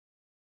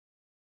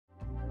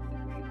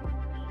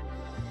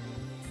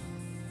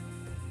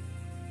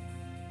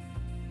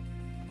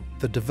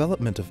The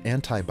development of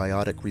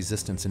antibiotic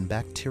resistance in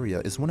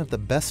bacteria is one of the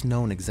best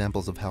known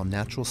examples of how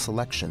natural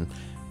selection,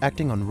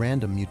 acting on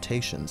random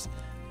mutations,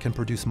 can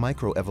produce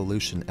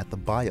microevolution at the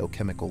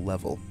biochemical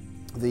level.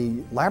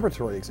 The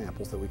laboratory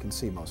examples that we can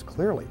see most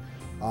clearly,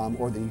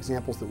 or the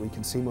examples that we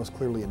can see most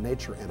clearly in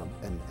nature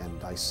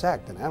and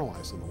dissect and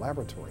analyze in the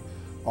laboratory,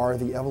 are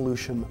the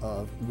evolution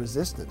of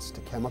resistance to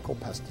chemical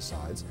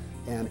pesticides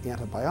and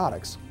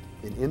antibiotics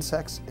in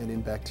insects and in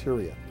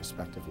bacteria,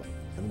 respectively.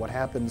 And what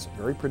happens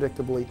very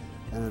predictably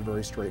and in a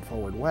very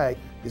straightforward way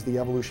is the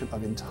evolution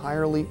of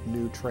entirely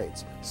new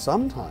traits,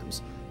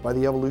 sometimes by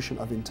the evolution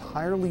of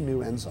entirely new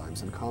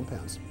enzymes and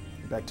compounds.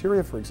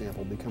 Bacteria, for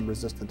example, become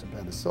resistant to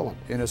penicillin.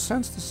 In a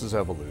sense, this is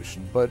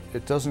evolution, but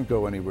it doesn't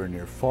go anywhere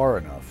near far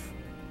enough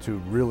to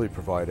really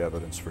provide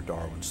evidence for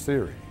Darwin's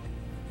theory.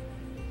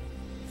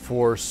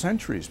 For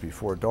centuries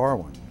before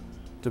Darwin,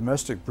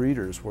 domestic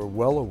breeders were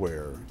well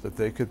aware that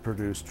they could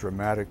produce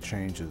dramatic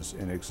changes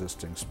in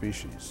existing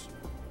species.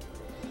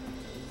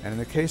 And in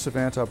the case of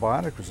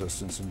antibiotic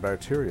resistance in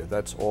bacteria,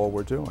 that's all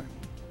we're doing,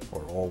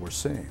 or all we're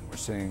seeing. We're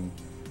seeing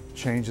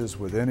changes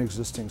within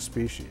existing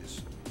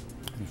species.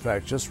 In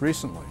fact, just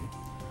recently,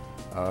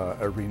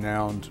 a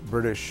renowned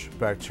British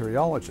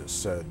bacteriologist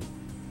said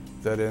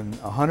that in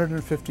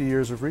 150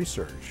 years of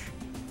research,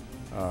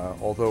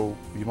 although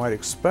you might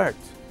expect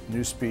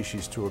new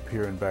species to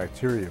appear in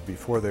bacteria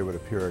before they would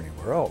appear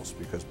anywhere else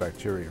because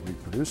bacteria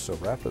reproduce so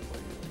rapidly,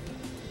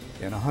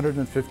 in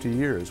 150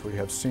 years we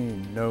have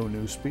seen no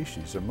new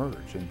species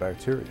emerge in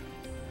bacteria.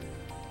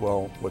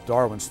 Well, what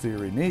Darwin's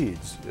theory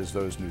needs is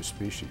those new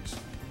species.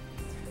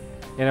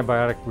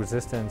 Antibiotic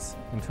resistance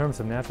in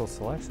terms of natural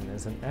selection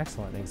is an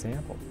excellent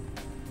example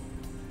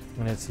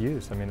in its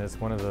use. I mean,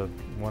 it's one of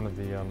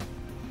the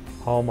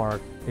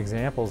hallmark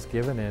examples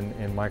given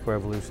in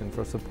microevolution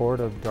for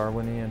support of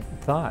Darwinian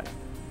thought.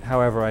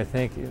 However, I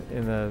think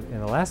in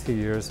the last few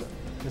years,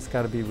 it's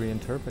got to be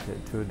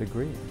reinterpreted to a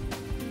degree.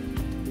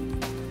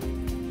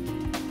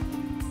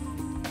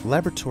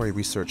 Laboratory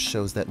research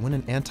shows that when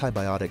an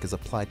antibiotic is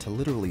applied to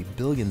literally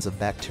billions of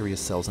bacteria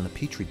cells in a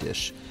petri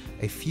dish,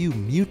 a few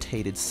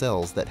mutated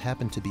cells that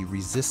happen to be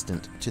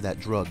resistant to that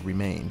drug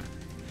remain.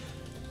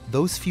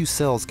 Those few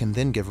cells can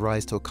then give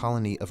rise to a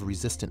colony of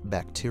resistant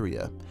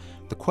bacteria.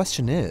 The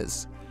question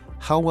is,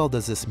 how well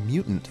does this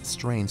mutant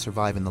strain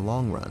survive in the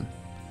long run?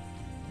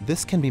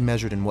 This can be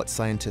measured in what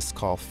scientists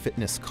call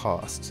fitness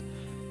cost.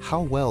 How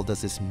well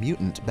does this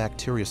mutant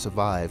bacteria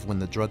survive when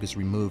the drug is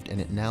removed and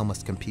it now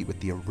must compete with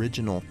the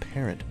original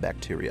parent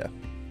bacteria?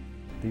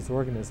 These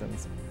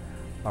organisms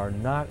are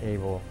not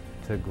able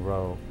to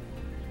grow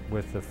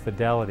with the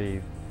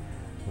fidelity,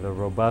 the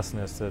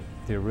robustness that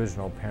the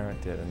original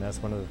parent did, and that's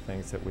one of the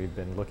things that we've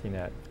been looking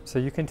at. So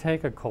you can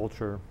take a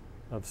culture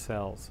of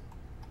cells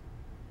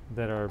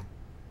that are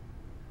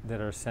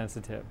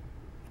sensitive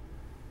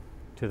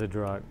to the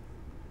drug,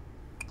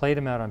 plate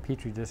them out on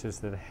petri dishes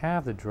that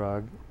have the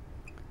drug,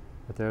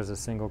 but there's a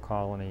single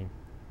colony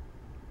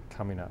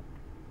coming up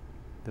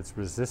that's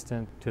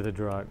resistant to the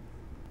drug.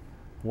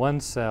 One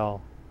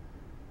cell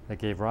that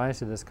gave rise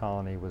to this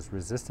colony was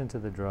resistant to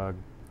the drug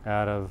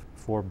out of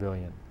 4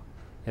 billion.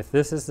 If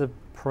this is the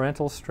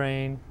parental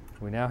strain,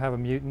 we now have a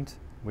mutant,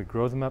 we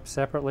grow them up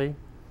separately,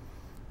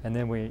 and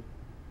then we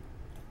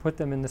put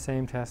them in the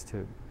same test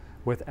tube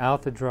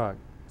without the drug.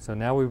 So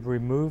now we've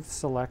removed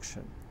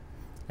selection,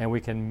 and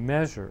we can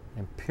measure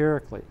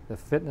empirically the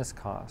fitness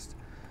cost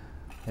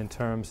in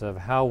terms of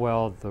how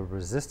well the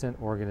resistant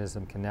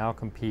organism can now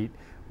compete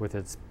with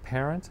its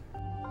parent.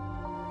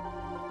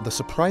 The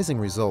surprising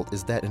result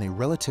is that in a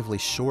relatively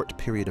short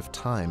period of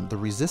time, the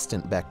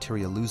resistant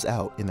bacteria lose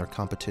out in their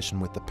competition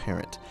with the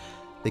parent.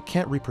 They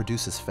can't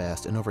reproduce as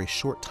fast and over a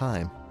short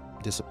time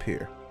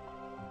disappear.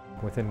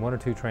 Within 1 or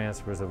 2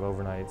 transfers of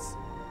overnights,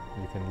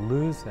 you can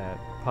lose that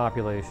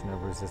population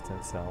of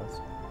resistant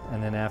cells.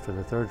 And then after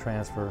the 3rd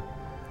transfer,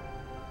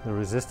 the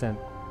resistant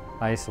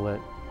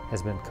isolate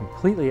has been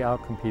completely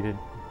outcompeted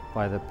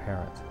by the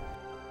parent.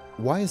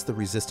 Why is the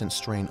resistant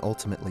strain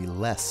ultimately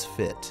less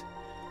fit?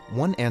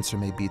 One answer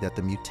may be that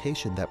the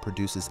mutation that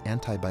produces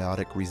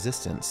antibiotic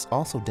resistance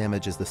also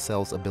damages the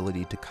cell's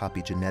ability to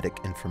copy genetic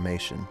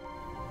information.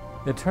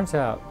 It turns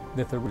out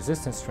that the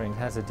resistant strain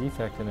has a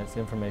defect in its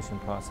information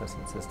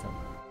processing system.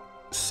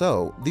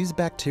 So, these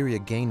bacteria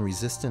gain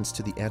resistance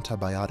to the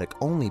antibiotic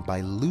only by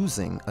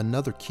losing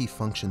another key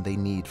function they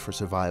need for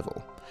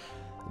survival.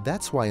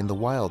 That's why in the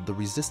wild the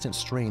resistant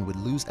strain would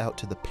lose out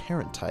to the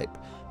parent type,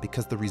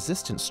 because the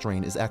resistant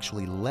strain is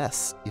actually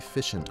less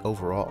efficient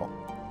overall.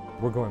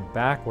 We're going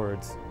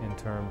backwards in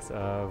terms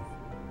of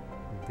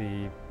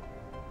the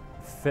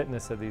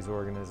fitness of these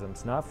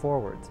organisms, not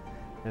forwards,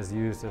 as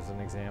used as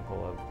an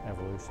example of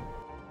evolution.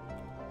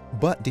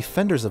 But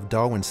defenders of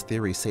Darwin's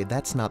theory say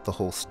that's not the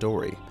whole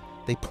story.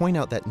 They point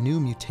out that new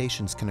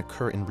mutations can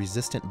occur in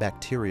resistant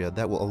bacteria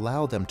that will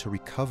allow them to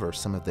recover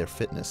some of their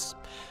fitness.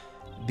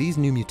 These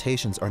new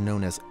mutations are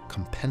known as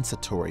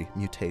compensatory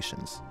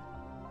mutations.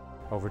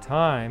 Over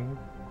time,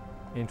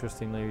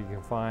 interestingly, you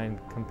can find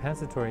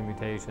compensatory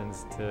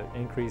mutations to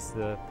increase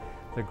the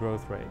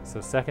growth rate. So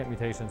second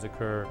mutations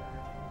occur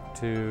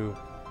to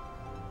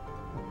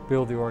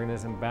build the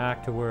organism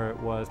back to where it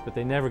was, but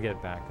they never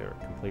get back there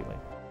completely.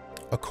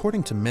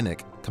 According to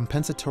Minnick,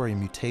 compensatory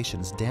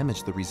mutations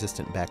damage the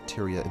resistant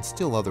bacteria in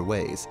still other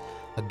ways,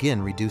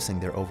 again reducing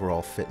their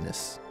overall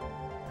fitness.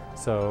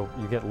 So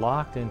you get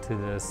locked into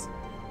this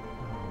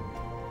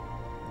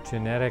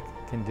genetic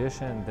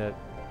condition that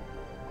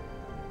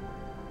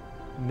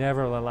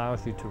never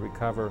allows you to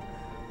recover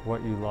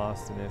what you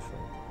lost initially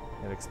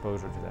at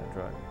exposure to that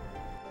drug.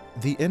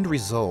 The end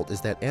result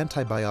is that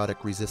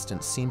antibiotic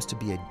resistance seems to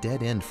be a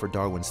dead end for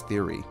Darwin's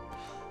theory.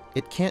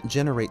 It can't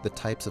generate the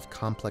types of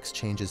complex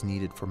changes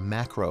needed for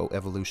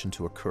macroevolution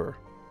to occur.